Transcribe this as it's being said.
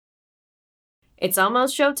It's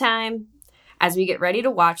almost showtime. As we get ready to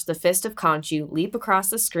watch the Fist of Khonshu leap across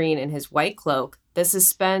the screen in his white cloak, the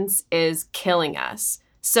suspense is killing us.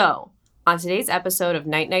 So, on today's episode of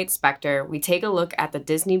Night Night Spectre, we take a look at the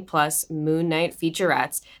Disney Plus Moon Knight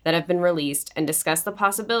featurettes that have been released and discuss the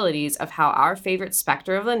possibilities of how our favorite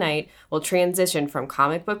Spectre of the Night will transition from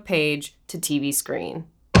comic book page to TV screen.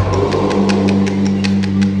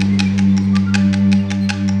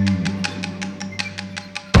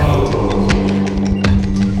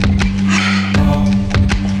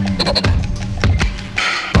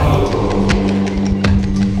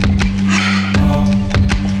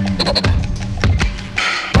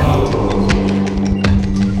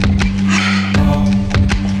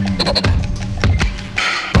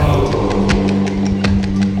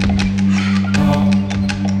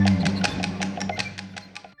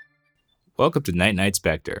 Welcome to Night Night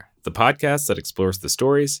Spectre, the podcast that explores the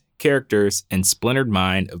stories, characters, and splintered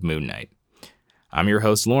mind of Moon Knight. I'm your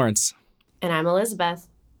host, Lawrence. And I'm Elizabeth.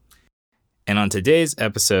 And on today's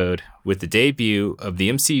episode, with the debut of the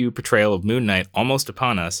MCU portrayal of Moon Knight almost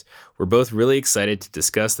upon us, we're both really excited to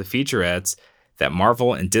discuss the featurettes that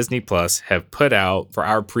Marvel and Disney Plus have put out for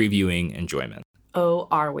our previewing enjoyment. Oh,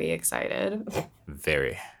 are we excited?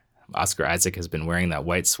 Very. Oscar Isaac has been wearing that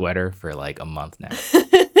white sweater for like a month now.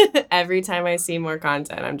 Every time I see more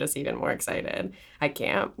content, I'm just even more excited. I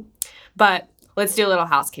can't. But let's do a little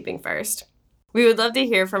housekeeping first. We would love to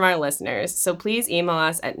hear from our listeners, so please email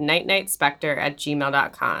us at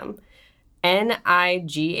nightnightspectre@gmail.com.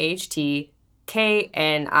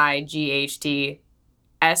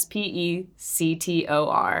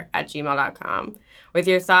 NIGHTKNIGHTSPECTOR@gmail.com with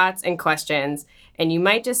your thoughts and questions, and you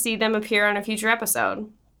might just see them appear on a future episode.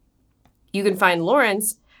 You can find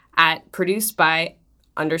Lawrence at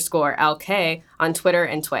producedby_LK on Twitter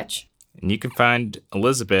and Twitch. And you can find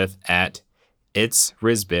Elizabeth at It's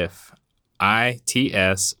Rizbiff,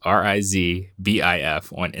 ITSRIZBIF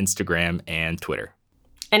on Instagram and Twitter.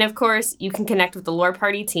 And of course, you can connect with the Lore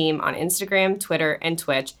Party team on Instagram, Twitter, and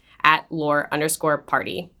Twitch at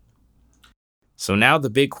lore_party. So now the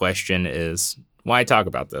big question is, why talk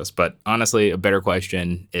about this? But honestly, a better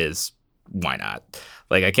question is, why not?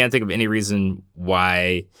 Like, I can't think of any reason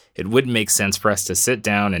why it wouldn't make sense for us to sit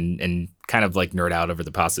down and kind of like nerd out over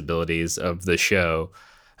the possibilities of the show,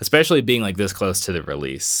 especially being like this close to the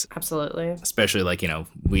release. Absolutely. Especially like, you know,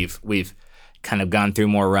 we've kind of gone through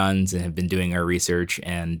more runs and have been doing our research,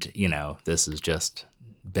 and, you know, this has just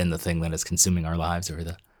been the thing that is consuming our lives over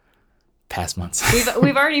the past months.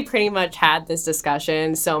 We've already pretty much had this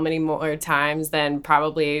discussion so many more times than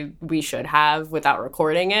probably we should have without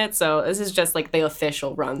recording it. So this is just like the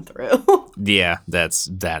official run through. Yeah, that's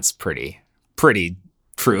pretty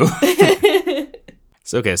true.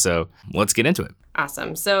 So let's get into it.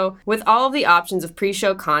 Awesome. So with all of the options of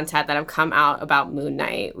pre-show content that have come out about Moon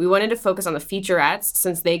Knight, we wanted to focus on the featurettes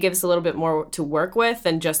since they give us a little bit more to work with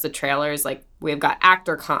than just the trailers. Like, we've got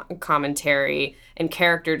actor commentary and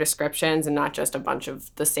character descriptions and not just a bunch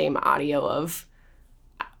of the same audio of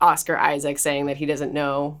Oscar Isaac saying that he doesn't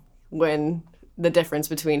know when the difference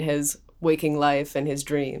between his waking life and his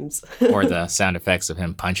dreams. Or the sound effects of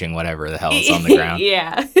him punching whatever the hell is on the ground.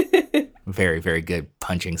 Yeah. Very, very good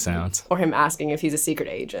punching sounds. Or him asking if he's a secret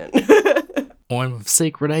agent. Oh, I'm a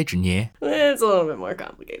secret agent, yeah. It's a little bit more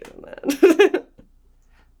complicated than that.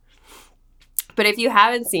 But if you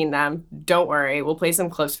haven't seen them, don't worry. We'll play some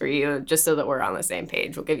clips for you just so that we're on the same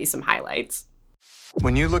page. We'll give you some highlights.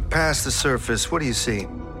 When you look past the surface, what do you see?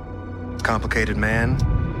 Complicated man,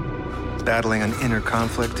 battling an inner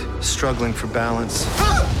conflict, struggling for balance.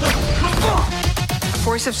 A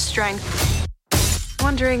force of strength.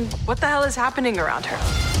 Wondering what the hell is happening around her.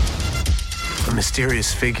 A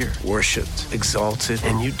mysterious figure, worshipped, exalted,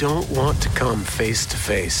 and you don't want to come face to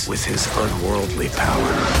face with his unworldly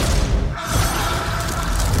power.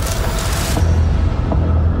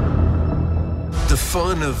 The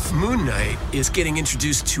fun of Moon Knight is getting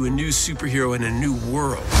introduced to a new superhero in a new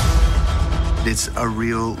world. It's a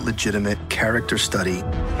real, legitimate character study.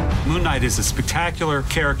 Moon Knight is a spectacular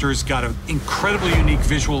character. He's got an incredibly unique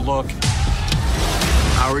visual look.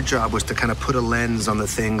 Our job was to kind of put a lens on the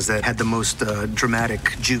things that had the most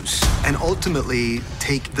dramatic juice and ultimately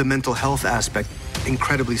take the mental health aspect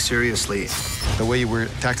incredibly seriously. The way we're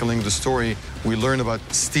tackling the story, we learn about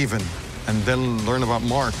Steven and then learn about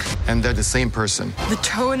Mark, and they're the same person. The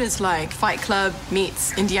tone is like Fight Club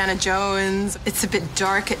meets Indiana Jones. It's a bit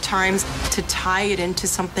dark at times. To tie it into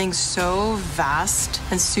something so vast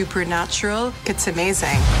and supernatural, it's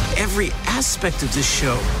amazing. Every aspect of this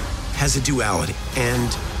show has a duality,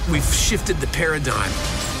 and we've shifted the paradigm.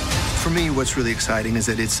 For me, what's really exciting is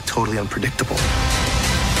that it's totally unpredictable.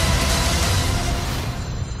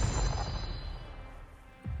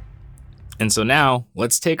 And so now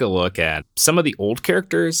let's take a look at some of the old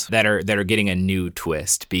characters that are getting a new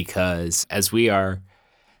twist, because as we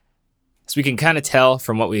can kind of tell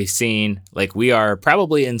from what we've seen, like we are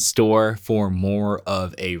probably in store for more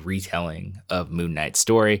of a retelling of Moon Knight's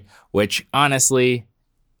story, which honestly,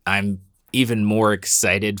 I'm even more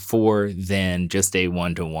excited for than just a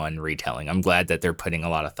one-to-one retelling. I'm glad that they're putting a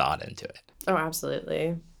lot of thought into it. Oh,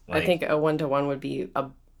 absolutely. Like, I think a one-to-one would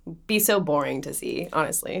be so boring to see,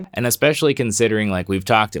 honestly. And especially considering, like we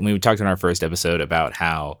talked in our first episode about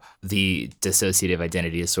how the dissociative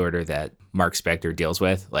identity disorder that Mark Spector deals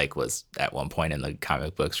with, like, was at one point in the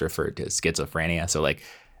comic books referred to as schizophrenia. So, like,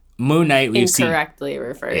 Moon Knight, we've incorrectly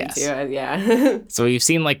referred to it, yeah. So we've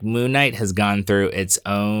seen, like, Moon Knight has gone through its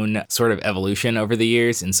own sort of evolution over the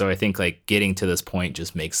years, and so I think, like, getting to this point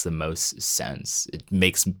just makes the most sense. It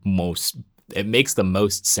makes the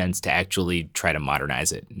most sense to actually try to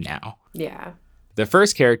modernize it now. Yeah. The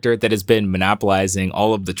first character that has been monopolizing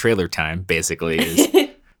all of the trailer time, basically,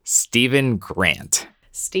 is Stephen Grant.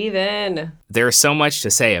 Stephen. There's so much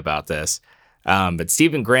to say about this, but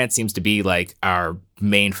Stephen Grant seems to be, like, our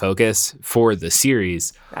main focus for the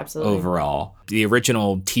series. Absolutely. Overall. The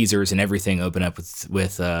original teasers and everything open up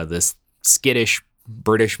with this skittish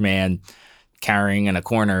British man cowering in a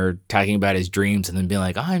corner, talking about his dreams, and then being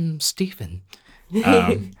like, I'm Stephen.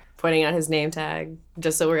 Pointing out his name tag,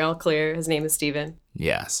 just so we're all clear, his name is Stephen.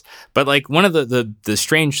 Yes. But, like, one of the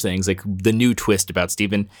strange things, like, the new twist about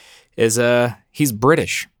Stephen is he's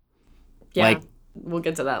British. Yeah, like, we'll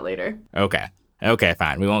get to that later. Okay,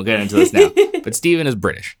 fine. We won't get into this now. But Stephen is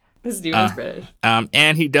British. Stephen's British.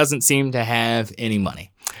 And he doesn't seem to have any money.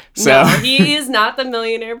 So no, he is not the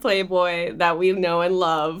millionaire playboy that we know and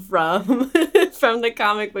love from the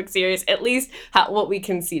comic book series, at least what we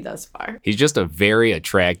can see thus far. He's just a very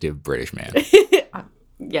attractive British man.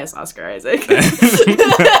 Yes, Oscar Isaac.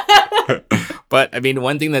 But, I mean,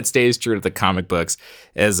 one thing that stays true to the comic books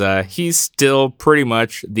is he's still pretty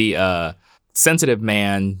much the sensitive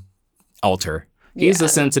man alter. He's the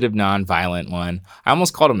sensitive, non-violent one. I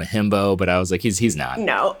almost called him a himbo, but I was like, he's not.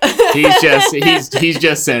 No. he's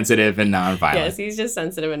just sensitive and non-violent. Yes, he's just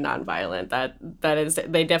sensitive and non-violent. That is,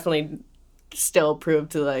 they definitely still prove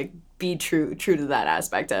to, like, be true to that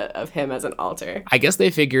aspect of him as an alter. I guess they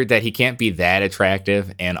figured that he can't be that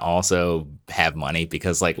attractive and also have money,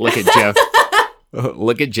 because, like, look at Jeff.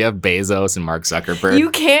 Look at Jeff Bezos and Mark Zuckerberg. You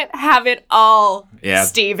can't have it all, yeah.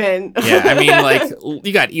 Steven. Yeah, I mean, like,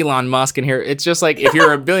 you got Elon Musk in here. It's just like, if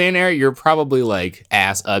you're a billionaire, you're probably, like,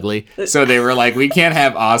 ass ugly. So they were like, we can't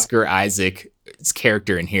have Oscar Isaac's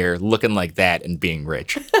character in here looking like that and being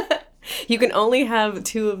rich. You can only have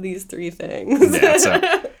two of these three things.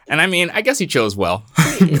 Yeah, and I mean, I guess he chose well.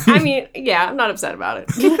 I mean, yeah, I'm not upset about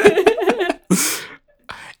it.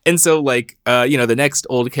 And so, like, the next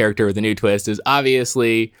old character with a new twist is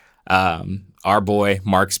obviously our boy,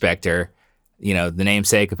 Mark Spector, the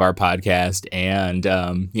namesake of our podcast, and,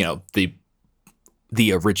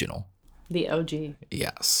 the original. The OG.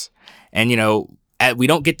 Yes. And, we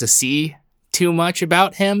don't get to see too much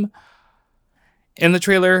about him in the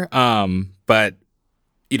trailer, but,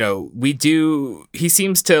 we do, he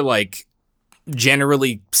seems to, like,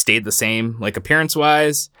 generally stayed the same, like,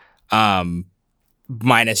 appearance-wise,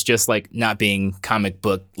 minus just, like, not being comic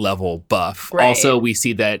book level buff. Right. Also, we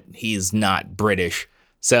see that he's not British.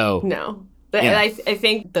 So no, but I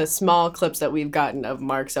think the small clips that we've gotten of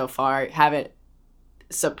Mark so far haven't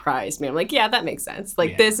surprised me. I'm like, yeah, that makes sense.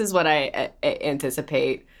 Like, this is what I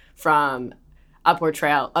anticipate from a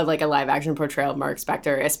portrayal of, like, a live action portrayal of Mark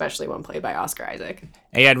Spector, especially when played by Oscar Isaac.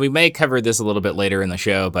 And we may cover this a little bit later in the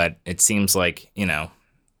show, but it seems like,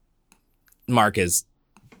 Mark is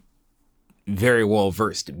very well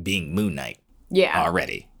versed in being Moon Knight. Yeah.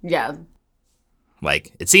 Already. Yeah.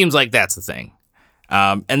 Like, it seems like that's the thing.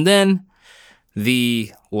 And then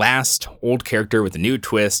the last old character with a new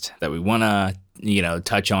twist that we want to,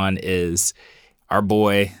 touch on is our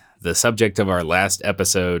boy, the subject of our last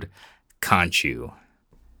episode, Khonshu.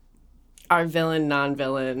 Our villain,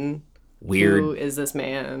 non-villain. Weird. Who is this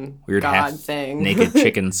man? Weird God thing. Naked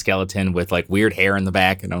chicken skeleton with, like, weird hair in the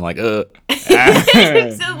back, and I'm like, ugh.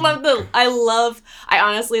 I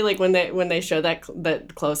honestly, like, when they show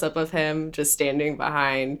that close up of him just standing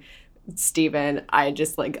behind Steven, I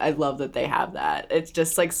love that they have that. It's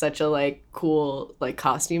just, like, such a, like, cool, like,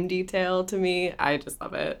 costume detail to me. I just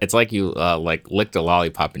love it. It's like you licked a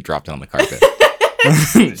lollipop and dropped it on the carpet.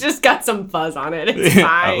 It's just got some fuzz on it. It's fine.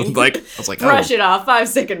 I was like, brush it off.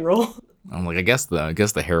 5-second rule. I'm like, I guess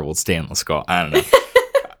the hair will stay on the skull. I don't know.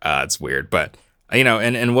 It's weird, but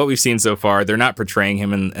and what we've seen so far, they're not portraying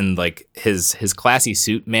him in like his classy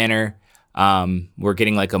suit manner We're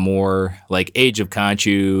getting like a more like Age of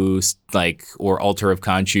Khonshu, like, or Altar of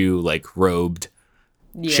Khonshu, like robed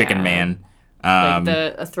chicken man. Like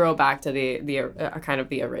a throwback to the kind of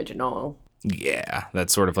the original. Yeah,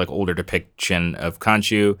 that's sort of like older depiction of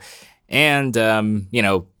Khonshu. And,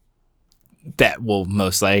 that will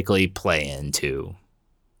most likely play into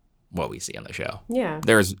what we see on the show. Yeah.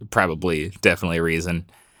 There's definitely a reason,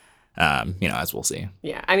 as we'll see.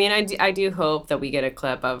 Yeah. I mean, I do hope that we get a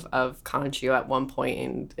clip of Khonshu at one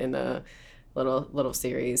point in the little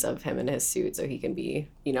series of him in his suit so he can be,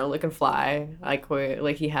 looking fly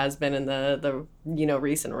like he has been in the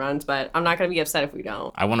recent runs. But I'm not going to be upset if we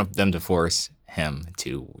don't. I want them to force him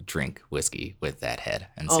to drink whiskey with that head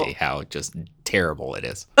and see how just terrible it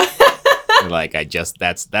is. Like,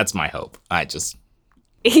 that's my hope.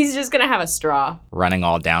 He's just going to have a straw. Running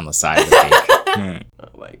all down the side of the beak.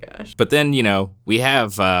 Oh my gosh. But then, we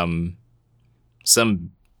have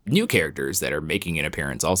some new characters that are making an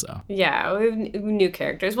appearance also. Yeah, we have new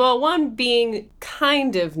characters. Well, one being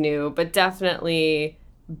kind of new, but definitely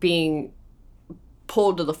being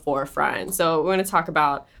pulled to the forefront. So we're going to talk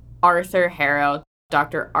about Arthur Harrow,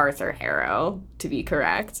 Dr. Arthur Harrow, to be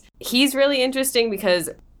correct. He's really interesting because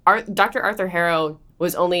Dr. Arthur Harrow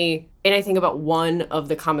was only in, I think, about one of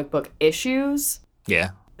the comic book issues. Yeah.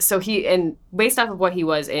 So and based off of what he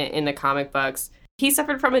was in the comic books, he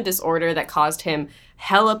suffered from a disorder that caused him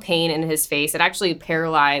hella pain in his face. It actually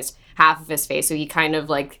paralyzed half of his face. So he kind of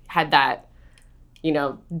like had that,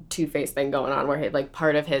 two-face thing going on where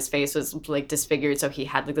part of his face was like disfigured. So he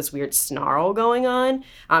had like this weird snarl going on.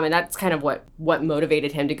 And that's kind of what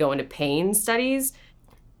motivated him to go into pain studies.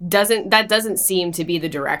 That doesn't seem to be the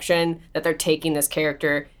direction that they're taking this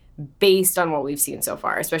character based on what we've seen so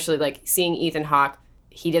far, especially like seeing Ethan Hawke.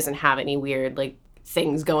 He doesn't have any weird like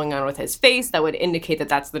things going on with his face that would indicate that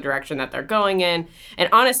that's the direction that they're going in. And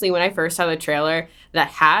honestly, when I first saw the trailer that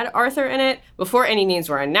had Arthur in it, before any names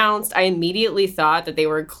were announced, I immediately thought that they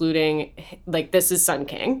were including like, this is Sun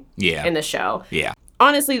King in the show. Yeah.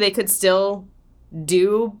 Honestly, they could still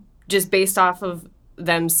do just based off of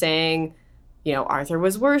them saying, Arthur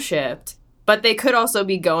was worshipped. But they could also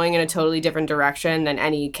be going in a totally different direction than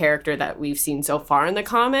any character that we've seen so far in the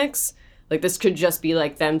comics. Like, this could just be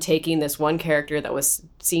like them taking this one character that was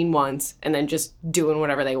seen once and then just doing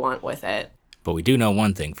whatever they want with it. But we do know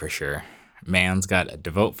one thing for sure. Man's got a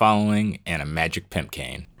devout following and a magic pimp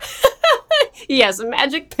cane. Yes, a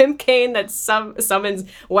magic pimp cane that summons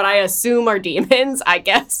what I assume are demons, I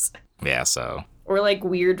guess. Yeah, so. Or like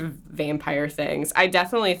weird vampire things. I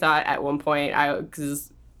definitely thought at one point, I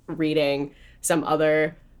was reading some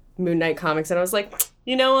other Moon Knight comics and I was like,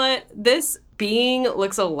 you know what? This being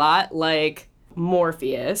looks a lot like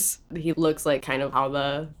Morpheus. He looks like kind of how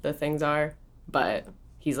the things are, but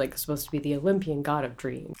he's like supposed to be the Olympian god of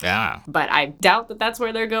dreams. Yeah. But I doubt that that's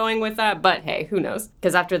where they're going with that. But hey, who knows?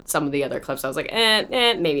 Because after some of the other clips, I was like,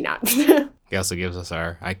 maybe not. He also gives us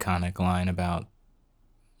our iconic line about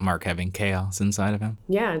Mark having chaos inside of him.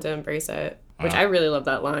 Yeah, to embrace it. Which I really love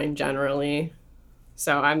that line generally.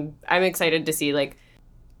 So I'm excited to see like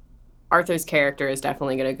Arthur's character is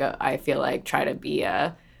definitely going to go, I feel like, try to be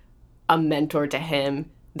a mentor to him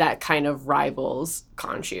that kind of rivals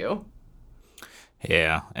Khonshu.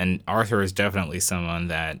 Yeah, and Arthur is definitely someone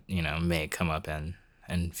that, may come up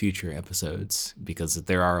in future episodes because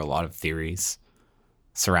there are a lot of theories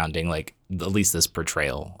surrounding, like, at least this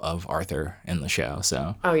portrayal of Arthur in the show,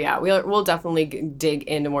 so. Oh, yeah, we'll definitely dig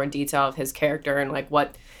into more detail of his character and, like,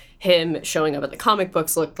 what him showing up at the comic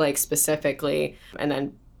books looked like specifically, and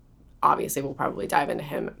then obviously we'll probably dive into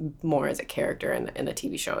him more as a character in the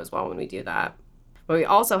TV show as well when we do that. But we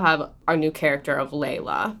also have our new character of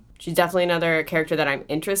Layla. She's definitely another character that I'm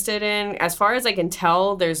interested in. As far as I can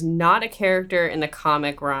tell, there's not a character in the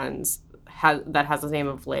comic runs that has the name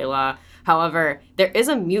of Layla. However, there is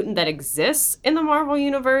a mutant that exists in the Marvel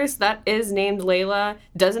Universe that is named Layla.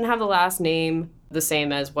 Doesn't have the last name the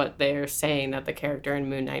same as what they're saying that the character in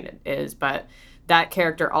Moon Knight is, but that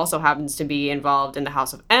character also happens to be involved in the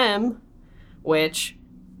House of M, which,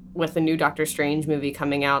 with the new Doctor Strange movie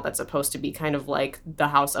coming out that's supposed to be kind of like the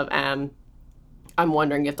House of M, I'm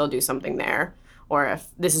wondering if they'll do something there, or if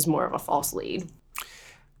this is more of a false lead.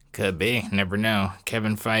 Could be. Never know.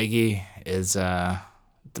 Kevin Feige is the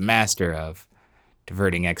master of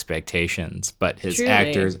diverting expectations, but his Truly.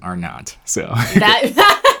 Actors are not. So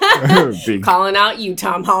Calling out you,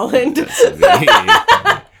 Tom Holland.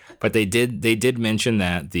 But they did mention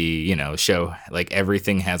that the show, like,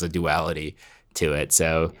 everything has a duality to it.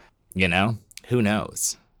 So who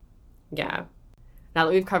knows? Yeah. Now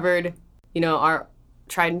that we've covered our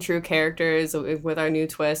tried and true characters with our new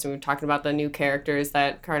twist, and we're talking about the new characters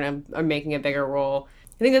that kind of are making a bigger role.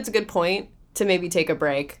 I think that's a good point to maybe take a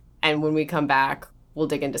break, and when we come back, we'll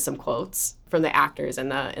dig into some quotes from the actors in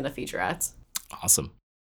the featurettes. Awesome.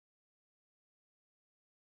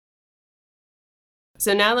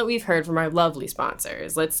 So now that we've heard from our lovely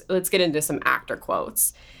sponsors, let's get into some actor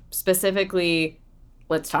quotes. Specifically,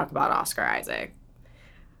 let's talk about Oscar Isaac.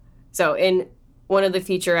 So in one of the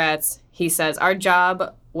featurettes, he says, our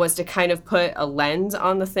job was to kind of put a lens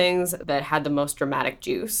on the things that had the most dramatic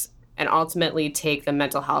juice and ultimately take the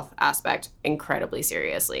mental health aspect incredibly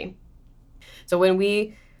seriously. So when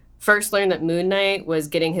we first learned that Moon Knight was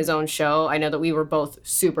getting his own show, I know that we were both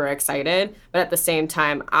super excited, but at the same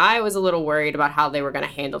time, I was a little worried about how they were going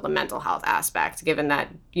to handle the mental health aspect, given that,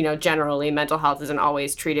 generally mental health isn't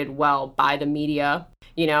always treated well by the media,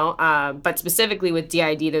 but specifically with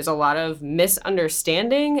DID, there's a lot of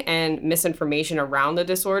misunderstanding and misinformation around the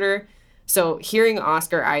disorder. So hearing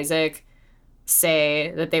Oscar Isaac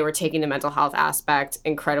say that they were taking the mental health aspect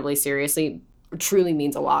incredibly seriously truly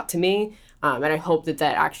means a lot to me. And I hope that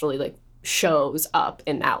actually shows up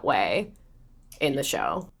in that way in the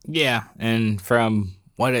show. Yeah, and from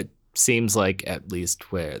what it seems like, at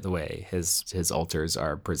least where the way his alters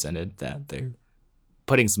are presented, that they're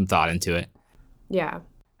putting some thought into it. Yeah.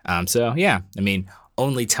 So yeah, I mean,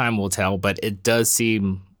 only time will tell, but it does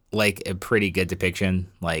seem like a pretty good depiction.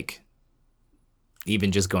 Like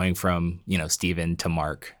even just going from Steven to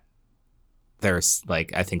Mark, there's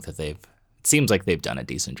I think that it seems like they've done a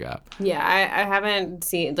decent job. Yeah, I haven't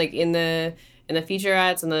seen in the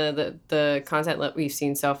featurettes and the content that we've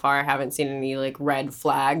seen so far, I haven't seen any red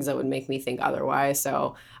flags that would make me think otherwise.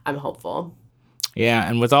 So I'm hopeful. Yeah,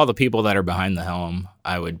 and with all the people that are behind the helm,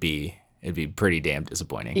 it'd be pretty damn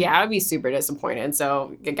disappointing. Yeah, I would be super disappointed.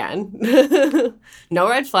 So again, no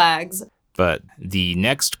red flags. But the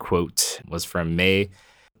next quote was from May.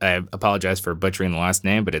 I apologize for butchering the last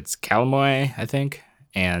name, but it's Calamoy, I think.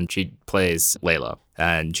 And she plays Layla.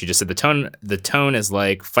 And she just said the tone is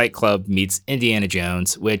like Fight Club meets Indiana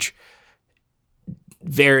Jones, which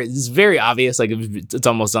is very obvious. It's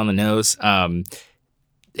almost on the nose.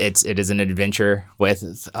 It is an adventure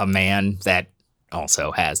with a man that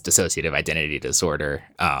also has dissociative identity disorder.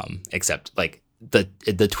 Except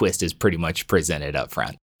the twist is pretty much presented up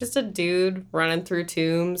front. Just a dude running through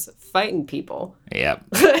tombs, fighting people. Yep.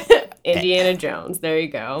 Indiana Jones. There you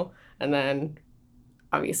go. And then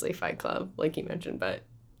obviously Fight Club, like you mentioned, but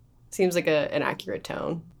seems like an accurate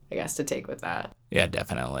tone, I guess, to take with that. Yeah,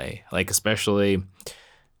 definitely. Especially,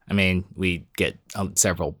 I mean, we get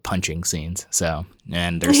several punching scenes,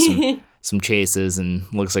 and there's some chases and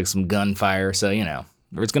looks like some gunfire, so,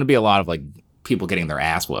 there's going to be a lot of, people getting their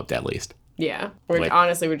ass whooped, at least. Yeah.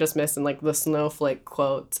 Honestly, we're just missing, the snowflake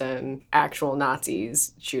quotes and actual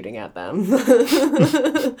Nazis shooting at them.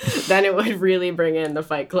 Then it would really bring in the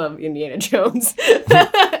Fight Club Indiana Jones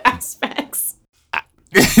aspects.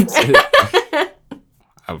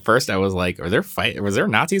 At first, I was like, was there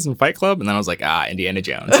Nazis in Fight Club? And then I was like, Indiana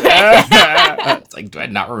Jones. It's do I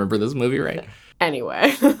not remember this movie right?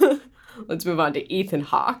 Anyway, let's move on to Ethan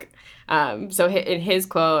Hawke. So in his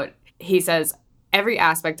quote, he says, every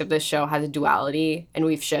aspect of this show has a duality, and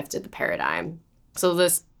we've shifted the paradigm. So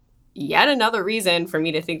this yet another reason for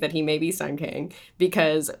me to think that he may be Sun King,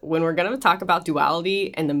 because when we're going to talk about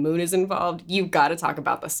duality and the moon is involved, you've got to talk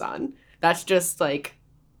about the sun. That's just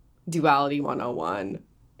duality 101.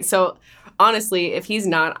 So honestly, if he's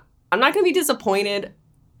not, I'm not going to be disappointed,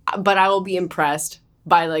 but I will be impressed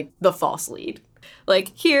by the false lead.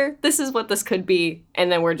 Here, this is what this could be,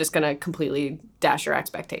 and then we're just going to completely dash your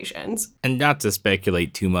expectations. And not to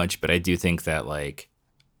speculate too much, but I do think that,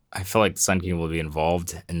 I feel like Sun King will be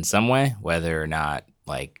involved in some way, whether or not,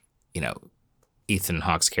 Ethan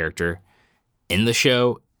Hawke's character in the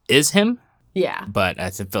show is him. Yeah. But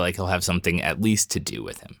I feel like he'll have something at least to do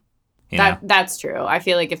with him. That's true. I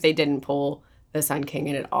feel like if they didn't pull the Sun King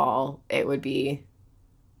in at all, it would be,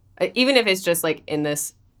 even if it's just in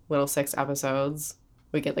this little 6 episodes,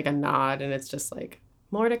 we get a nod and it's just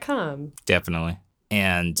more to come. Definitely.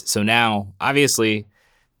 And so now, obviously,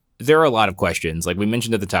 there are a lot of questions. Like we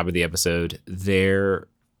mentioned at the top of the episode,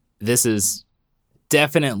 this is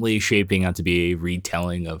definitely shaping out to be a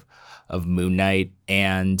retelling of Moon Knight.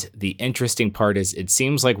 And the interesting part is it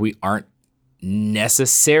seems like we aren't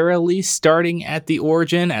necessarily starting at the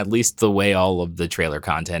origin, at least the way all of the trailer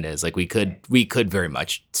content is. We could very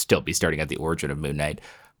much still be starting at the origin of Moon Knight.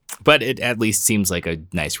 But it at least seems like a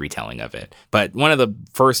nice retelling of it. But one of the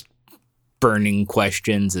first burning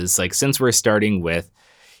questions is since we're starting with,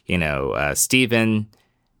 Steven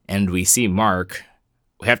and we see Mark,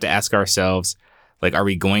 we have to ask ourselves, Like, are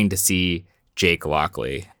we going to see Jake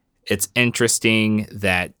Lockley? It's interesting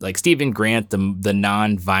that, like, Stephen Grant, the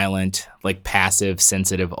non-violent, like, passive,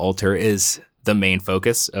 sensitive alter is the main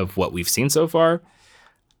focus of what we've seen so far.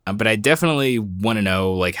 But I definitely want to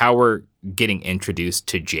know, like, how we're getting introduced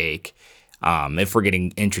to Jake, if we're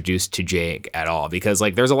getting introduced to Jake at all. Because,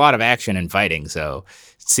 like, there's a lot of action and fighting, so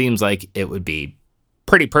it seems like it would be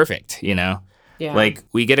pretty perfect, you know? Yeah. Like,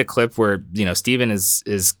 we get a clip where, you know, Steven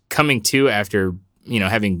is coming to after, you know,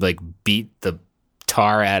 having, like, beat the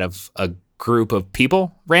tar out of a group of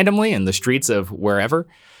people randomly in the streets of wherever.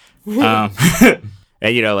 And,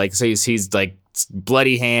 you know, like, so he's like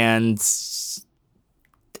bloody hands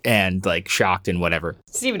and like shocked and whatever.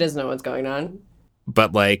 Steven doesn't know what's going on.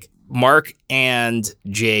 But like Mark and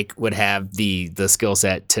Jake would have the skill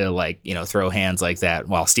set to, like, you know, throw hands like that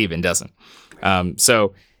while Steven doesn't.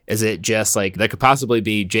 So is it just like that could possibly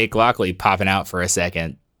be Jake Lockley popping out for a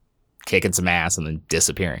second, kicking some ass and then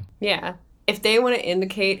disappearing? Yeah. If they want to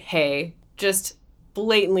indicate, hey, just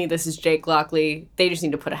blatantly this is Jake Lockley, they just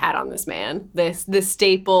need to put a hat on this man. This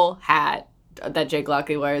staple hat that Jake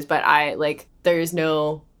Lockley wears, but there's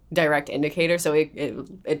no direct indicator, so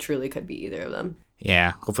it truly could be either of them.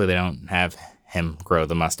 Yeah, hopefully they don't have him grow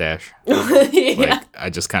the mustache. Yeah. Like, I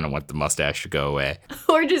just kind of want the mustache to go away.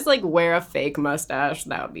 Or just like wear a fake mustache.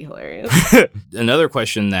 That would be hilarious. Another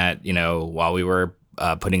question that, you know, while we were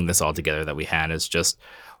putting this all together that we had is just,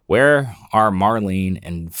 where are Marlene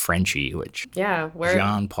and Frenchie? Which, yeah, where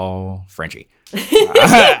Jean-Paul Frenchie.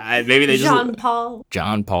 Maybe they just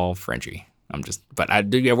Jean-Paul Frenchie. Where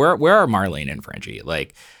are Marlene and Frenchie?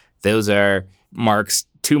 Like, those are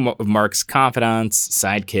two of Mark's confidants,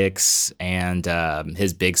 sidekicks, and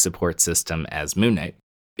his big support system as Moon Knight.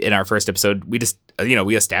 In our first episode, we just, you know,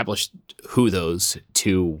 we established who those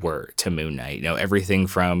two were to Moon Knight. You know, everything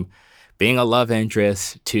from being a love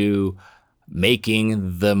interest to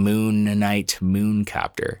making the Moon Knight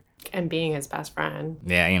mooncopter. And being his best friend.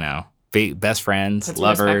 Yeah, you know, best friends, Put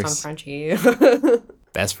lovers. Respect on Frenchie.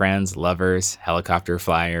 Best friends, lovers, helicopter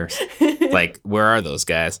flyers. Like, where are those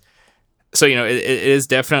guys? So, you know, it is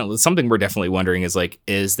definitely something we're definitely wondering is, like,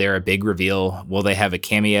 is there a big reveal? Will they have a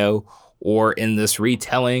cameo? Or in this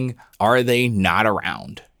retelling, are they not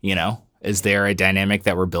around? You know, is there a dynamic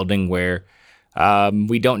that we're building where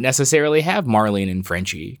we don't necessarily have Marlene and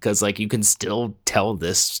Frenchie? Because, like, you can still tell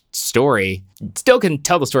this story, can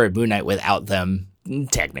tell the story of Moon Knight without them,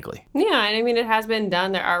 technically. Yeah, and I mean, it has been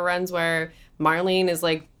done. There are runs where Marlene is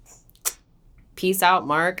like, peace out,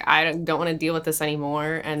 Mark. I don't want to deal with this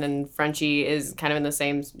anymore. And then Frenchie is kind of in the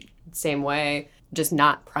same way, just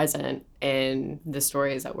not present in the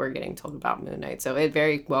stories that we're getting told about Moon Knight. So it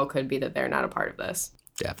very well could be that they're not a part of this.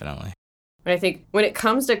 Definitely. But I think when it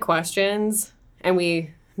comes to questions, and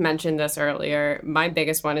we mentioned this earlier, my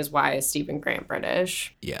biggest one is, why is Stephen Grant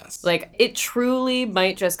British? Yes. Like, it truly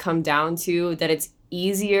might just come down to that it's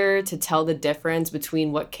easier to tell the difference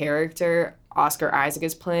between what character Oscar Isaac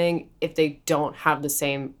is playing if they don't have the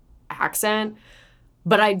same accent.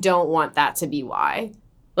 But I don't want that to be why.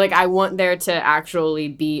 Like, I want there to actually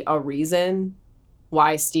be a reason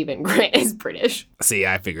why Stephen Grant is British. See,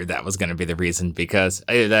 I figured that was going to be the reason, because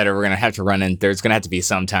either that or we're going to have to there's going to have to be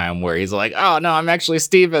some time where he's like, oh, no, I'm actually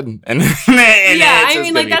Stephen. And yeah, I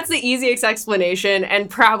mean, like, that's the easiest explanation and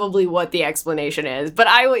probably what the explanation is. But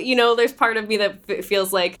there's part of me that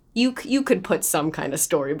feels like you could put some kind of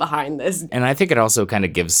story behind this. And I think it also kind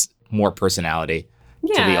of gives more personality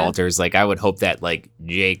to the alters. Like, I would hope that, like,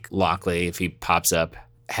 Jake Lockley, if he pops up,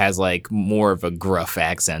 has, like, more of a gruff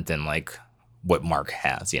accent than, like, what Mark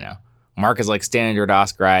has, you know. Mark is like standard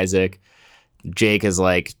Oscar Isaac. Jake is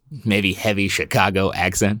like maybe heavy Chicago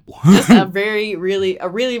accent. Just a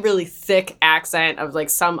really thick accent of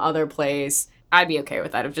like some other place. I'd be okay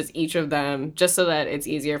with that, of just each of them, just so that it's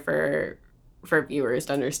easier for viewers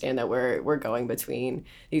to understand that we're going between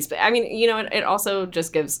these. I mean, you know, it also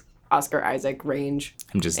just gives Oscar Isaac range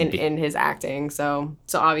in his acting. So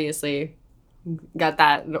obviously got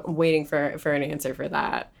that, waiting for an answer for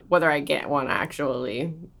that. Whether I get one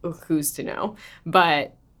actually, who's to know?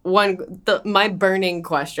 But my burning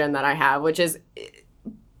question that I have, which is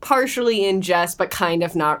partially in jest, but kind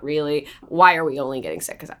of not really, why are we only getting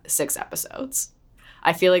six episodes?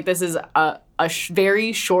 I feel like this is a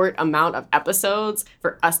very short amount of episodes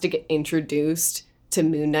for us to get introduced to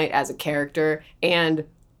Moon Knight as a character, and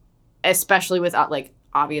especially without, like,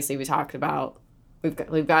 obviously we talked about,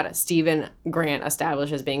 we've got Stephen Grant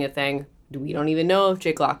established as being a thing. We don't even know if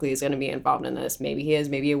Jake Lockley is going to be involved in this. Maybe he is,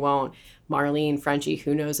 maybe he won't. Marlene, Frenchie,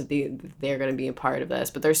 who knows if they're going to be a part of this.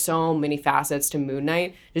 But there's so many facets to Moon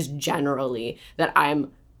Knight, just generally, that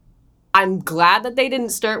I'm I'm glad that they didn't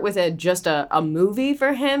start with just a movie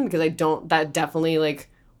for him, because that definitely, like,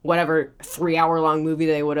 whatever 3-hour-long movie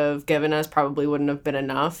they would have given us probably wouldn't have been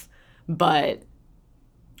enough. But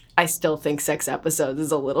I still think 6 episodes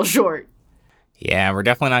is a little short. Yeah, we're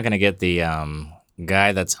definitely not going to get the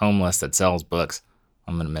guy that's homeless that sells books.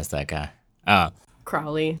 I'm going to miss that guy.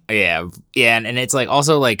 Crowley. Yeah, and it's like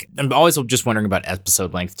also like I'm always just wondering about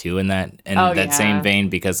episode length too in that same vein,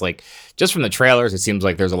 because like just from the trailers it seems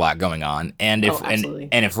like there's a lot going on, and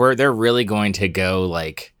if they're really going to go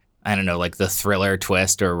like, I don't know, like the thriller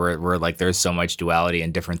twist, or where like there's so much duality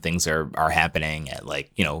and different things are happening at,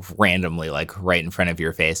 like, you know, randomly, like right in front of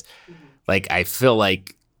your face. Like I feel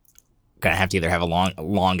like gonna have to either have a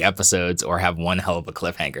long episodes or have one hell of a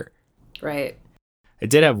cliffhanger. Right. I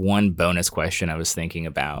did have one bonus question I was thinking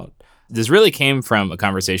about. This really came from a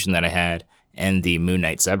conversation that I had in the Moon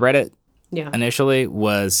Knight subreddit. Yeah. Initially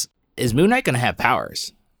is Moon Knight going to have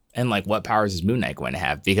powers? And like, what powers is Moon Knight going to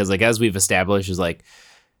have? Because like, as we've established, is like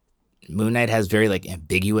Moon Knight has very like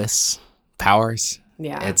ambiguous powers.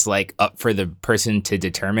 Yeah. It's like up for the person to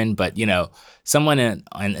determine. But, you know, someone in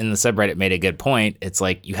the subreddit made a good point. It's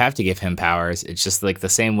like, you have to give him powers. It's just like the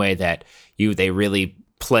same way that they really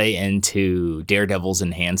play into Daredevil's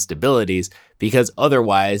enhanced abilities, because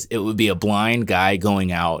otherwise it would be a blind guy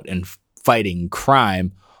going out and fighting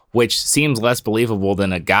crime, which seems less believable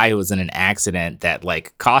than a guy who was in an accident that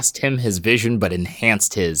like cost him his vision but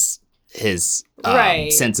enhanced his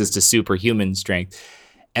senses to superhuman strength.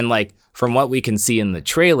 And like, from what we can see in the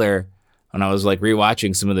trailer, when I was like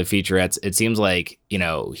rewatching some of the featurettes, it seems like, you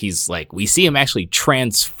know, he's like, we see him actually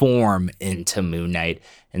transform into Moon Knight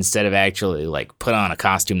instead of actually like put on a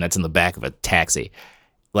costume that's in the back of a taxi.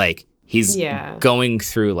 Like he's going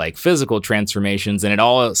through like physical transformations, and it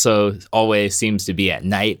also always seems to be at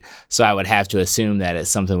night. So I would have to assume that it's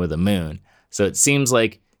something with the moon. So it seems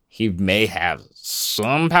like he may have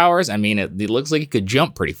some powers. I mean, it looks like he could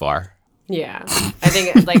jump pretty far. Yeah. I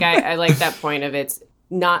think like I like that point of it's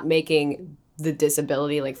not making the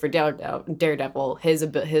disability, like for Daredevil, his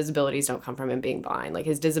abilities don't come from him being blind. Like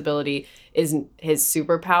his disability isn't his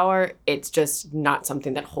superpower. It's just not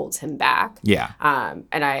something that holds him back. Yeah.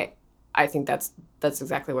 And I think that's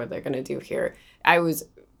exactly what they're going to do here. I was,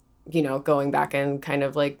 you know, going back and kind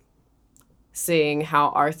of like seeing how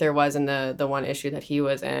Arthur was in the one issue that he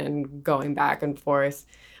was in, going back and forth,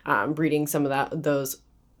 reading some of those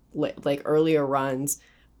like earlier runs.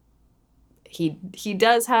 He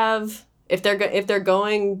does have, if they're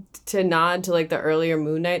going to nod to like the earlier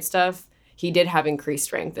Moon Knight stuff, he did have increased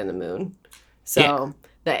strength in the Moon. So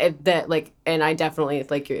that like, and I definitely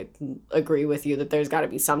like agree with you that there's got to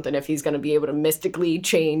be something if he's going to be able to mystically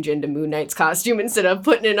change into Moon Knight's costume instead of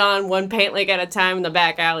putting it on one paint like at a time in the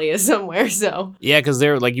back alley somewhere. So yeah, because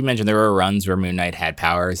there, like you mentioned, there were runs where Moon Knight had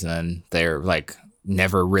powers and then they're like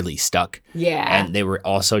never really stuck. Yeah. And they were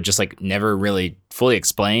also just like never really fully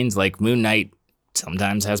explained. Like Moon Knight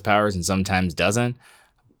sometimes has powers and sometimes doesn't.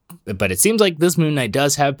 But it seems like this Moon Knight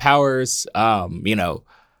does have powers. You know,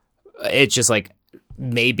 it's just like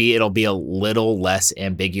maybe it'll be a little less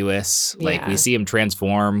ambiguous. Like we see him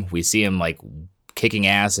transform, we see him like kicking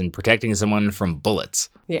ass and protecting someone from bullets.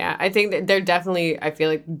 Yeah, I think that they're definitely, I feel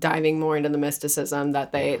like, diving more into the mysticism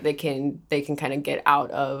that they can kind of get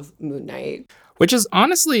out of Moon Knight. Which is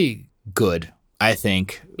honestly good, I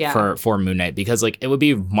think, for Moon Knight, because like it would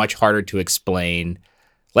be much harder to explain.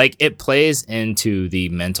 Like it plays into the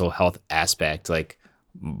mental health aspect. Like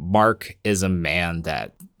Mark is a man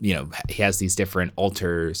that, you know, he has these different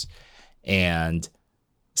alters, and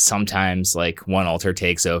sometimes like one alter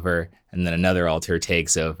takes over and then another alter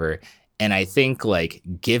takes over. And I think like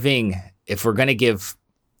if we're going to give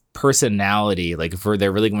personality, like if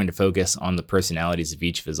they're really going to focus on the personalities of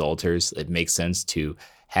each of his alters, it makes sense to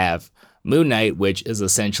have Moon Knight, which is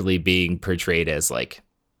essentially being portrayed as like,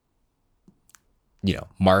 you know,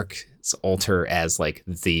 Mark's alter as like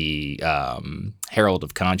the Herald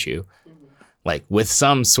of Khonshu, like with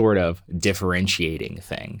some sort of differentiating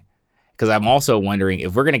thing. Because I'm also wondering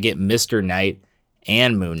if we're going to get Mr. Knight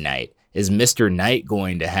and Moon Knight, is Mr. Knight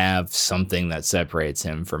going to have something that separates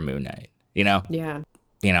him from Moon Knight? You know? Yeah.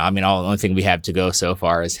 You know, I mean, the only thing we have to go so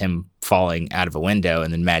far is him falling out of a window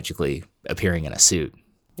and then magically appearing in a suit.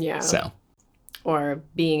 Yeah. So. Or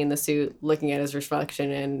being in the suit, looking at his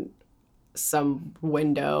reflection in some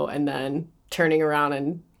window and then turning around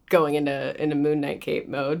and going into Moon Knight cape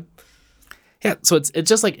mode. Yeah, so it's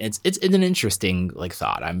just like it's an interesting like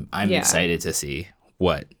thought. I'm excited to see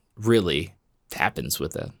what really happens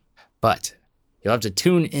with it. But you'll have to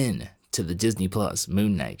tune in to the Disney Plus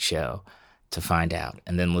Moon Knight show to find out,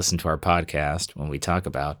 and then listen to our podcast when we talk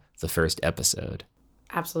about the first episode.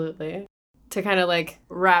 Absolutely. To kind of like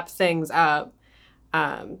wrap things up,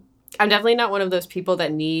 I'm definitely not one of those people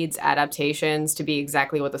that needs adaptations to be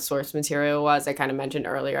exactly what the source material was. I kind of mentioned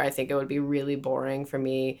earlier, I think it would be really boring for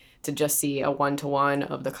me to just see a one-to-one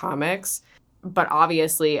of the comics. But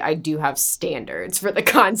obviously, I do have standards for the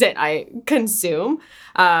content I consume.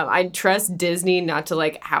 I trust Disney not to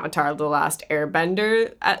like Avatar: The Last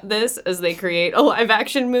Airbender at this as they create a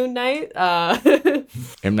live-action Moon Knight.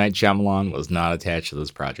 M. Night Shyamalan was not attached to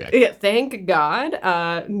this project. Yeah, thank God.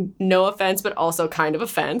 No offense, but also kind of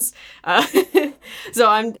offense. So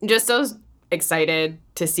I'm just so excited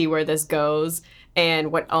to see where this goes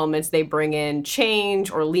and what elements they bring in,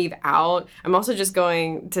 change, or leave out. I'm also just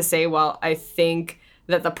going to say, while I think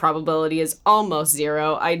that the probability is almost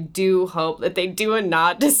zero, I do hope that they do a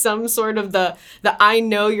nod to some sort of the I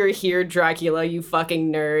know you're here, Dracula, you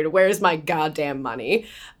fucking nerd. Where's my goddamn money?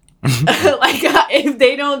 Like, if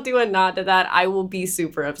they don't do a nod to that, I will be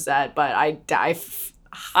super upset, but I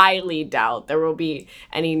highly doubt there will be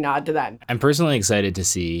any nod to that. I'm personally excited to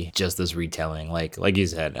see just this retelling. Like you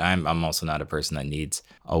said, I'm also not a person that needs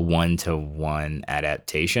a one-to-one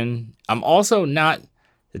adaptation. I'm also not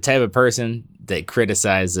the type of person that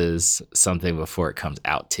criticizes something before it comes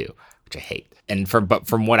out too, which I hate. But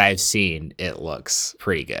from what I've seen, it looks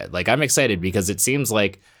pretty good. Like, I'm excited because it seems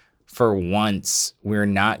like for once we're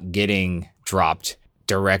not getting dropped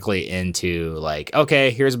directly into like,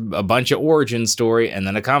 okay, here's a bunch of origin story and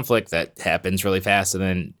then a conflict that happens really fast and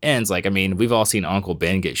then ends. Like, I mean, we've all seen Uncle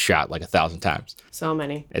Ben get shot like 1,000 times. So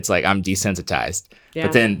many. It's like, I'm desensitized. Yeah.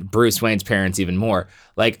 But then Bruce Wayne's parents even more.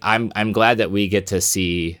 Like, I'm glad that we get to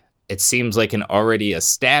see, it seems like an already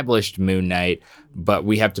established Moon Knight, but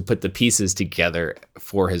we have to put the pieces together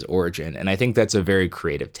for his origin. And I think that's a very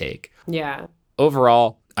creative take. Yeah.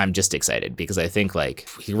 Overall, I'm just excited because I think like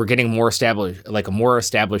we're getting more established, like a more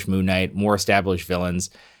established Moon Knight, more established villains,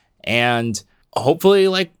 and hopefully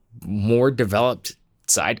like more developed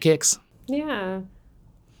sidekicks. Yeah,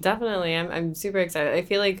 definitely. I'm super excited. I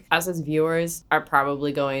feel like us as viewers are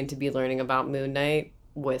probably going to be learning about Moon Knight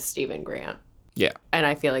with Stephen Grant. Yeah. And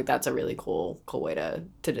I feel like that's a really cool way to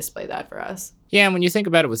display that for us. Yeah, and when you think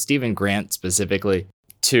about it with Stephen Grant specifically,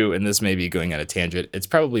 too, and this may be going on a tangent, it's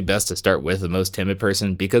probably best to start with the most timid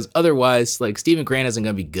person because otherwise, like, Stephen Grant isn't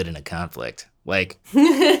going to be good in a conflict. Like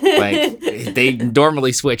they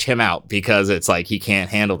normally switch him out because it's like he can't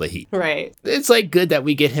handle the heat. Right. It's like good that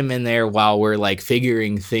we get him in there while we're like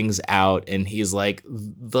figuring things out and he's like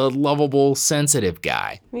the lovable, sensitive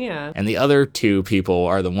guy. Yeah. And the other two people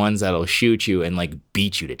are the ones that'll shoot you and like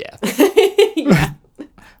beat you to death. Yeah.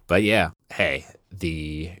 But yeah, hey,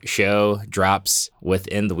 the show drops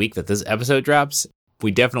within the week that this episode drops.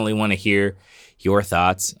 We definitely want to hear your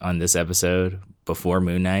thoughts on this episode before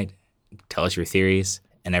Moon Knight. Tell us your theories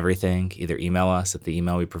and everything. Either email us at the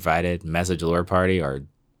email we provided, message Lore Party, or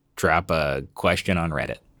drop a question on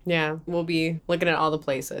Reddit. Yeah, we'll be looking at all the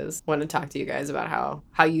places. Want to talk to you guys about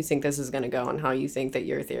how you think this is going to go and how you think that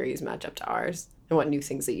your theories match up to ours and what new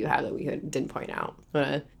things that you have that we didn't point out. Want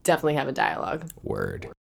to definitely have a dialogue. Word.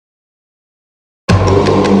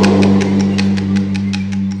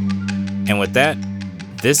 And with that,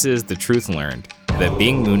 this is the truth learned, that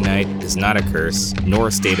being Moon Knight is not a curse, nor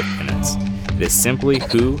a state of penance. It is simply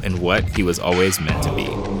who and what he was always meant to be.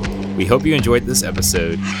 We hope you enjoyed this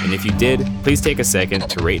episode, and if you did, please take a second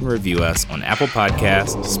to rate and review us on Apple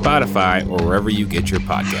Podcasts, Spotify, or wherever you get your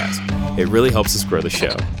podcasts. It really helps us grow the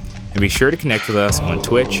show. And be sure to connect with us on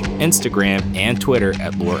Twitch, Instagram, and Twitter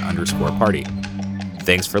at Lore_Party.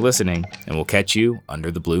 Thanks for listening, and we'll catch you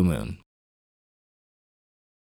under the blue moon.